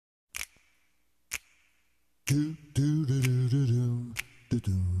We're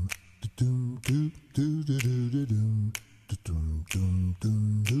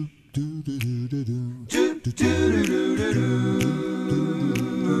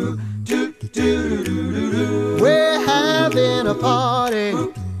having a party,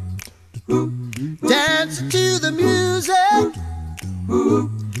 dancing to the music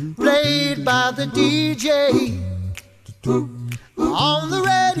played by the DJ on the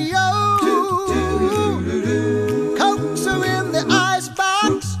radio. Cokes are in the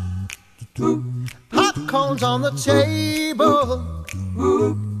icebox, popcorn's on the table.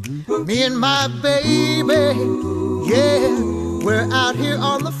 Me and my baby, yeah, we're out here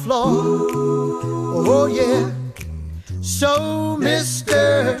on the floor. Oh yeah. So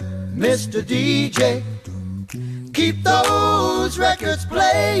Mr. DJ, keep those records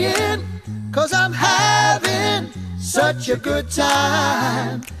playing, 'cause I'm having such a good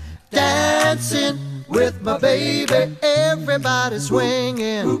time dancing with my baby. Everybody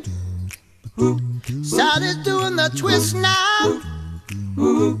swinging. Sally's doing the twist now.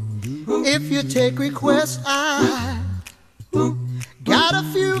 If you take requests, I got a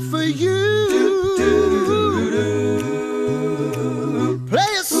few for you.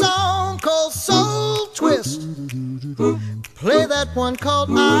 Play a song called Soul Twist. Play that one called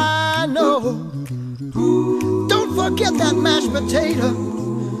I Know. Don't forget that mashed potato.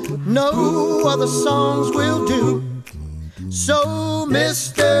 No other songs will do. So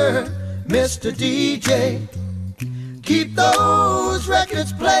Mr. DJ, keep those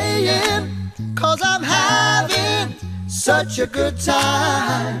records playing, 'cause I'm having such a good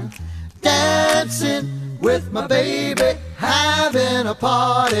time dancing with my baby, having a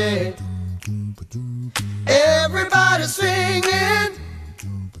party. Everybody singing,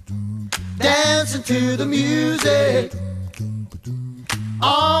 dancing to the music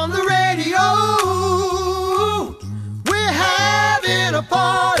on the radio. We're having a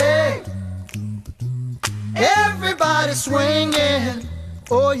party. Everybody swinging,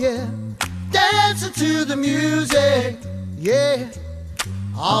 oh yeah, dancing to the music, yeah,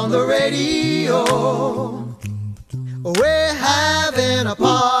 on the radio. We're having a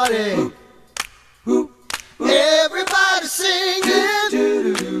party. Everybody singing,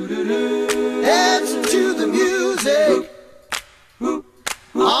 dancing to the music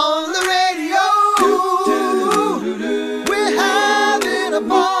on the radio. We're having a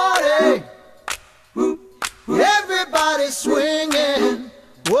party. Everybody swinging,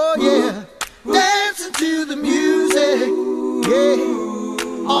 oh yeah, dancing to the music, yeah,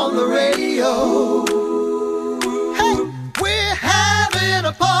 on the radio. Hey, we're having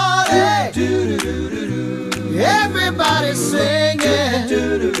a party. Everybody singing,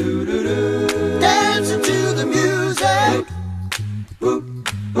 dancing to the music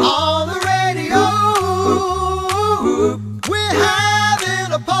on the radio. We're having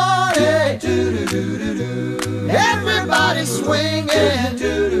a party. Everybody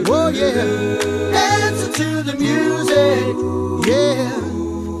swinging, oh yeah, dancing to the music, yeah,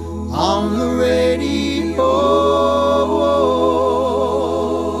 on the radio.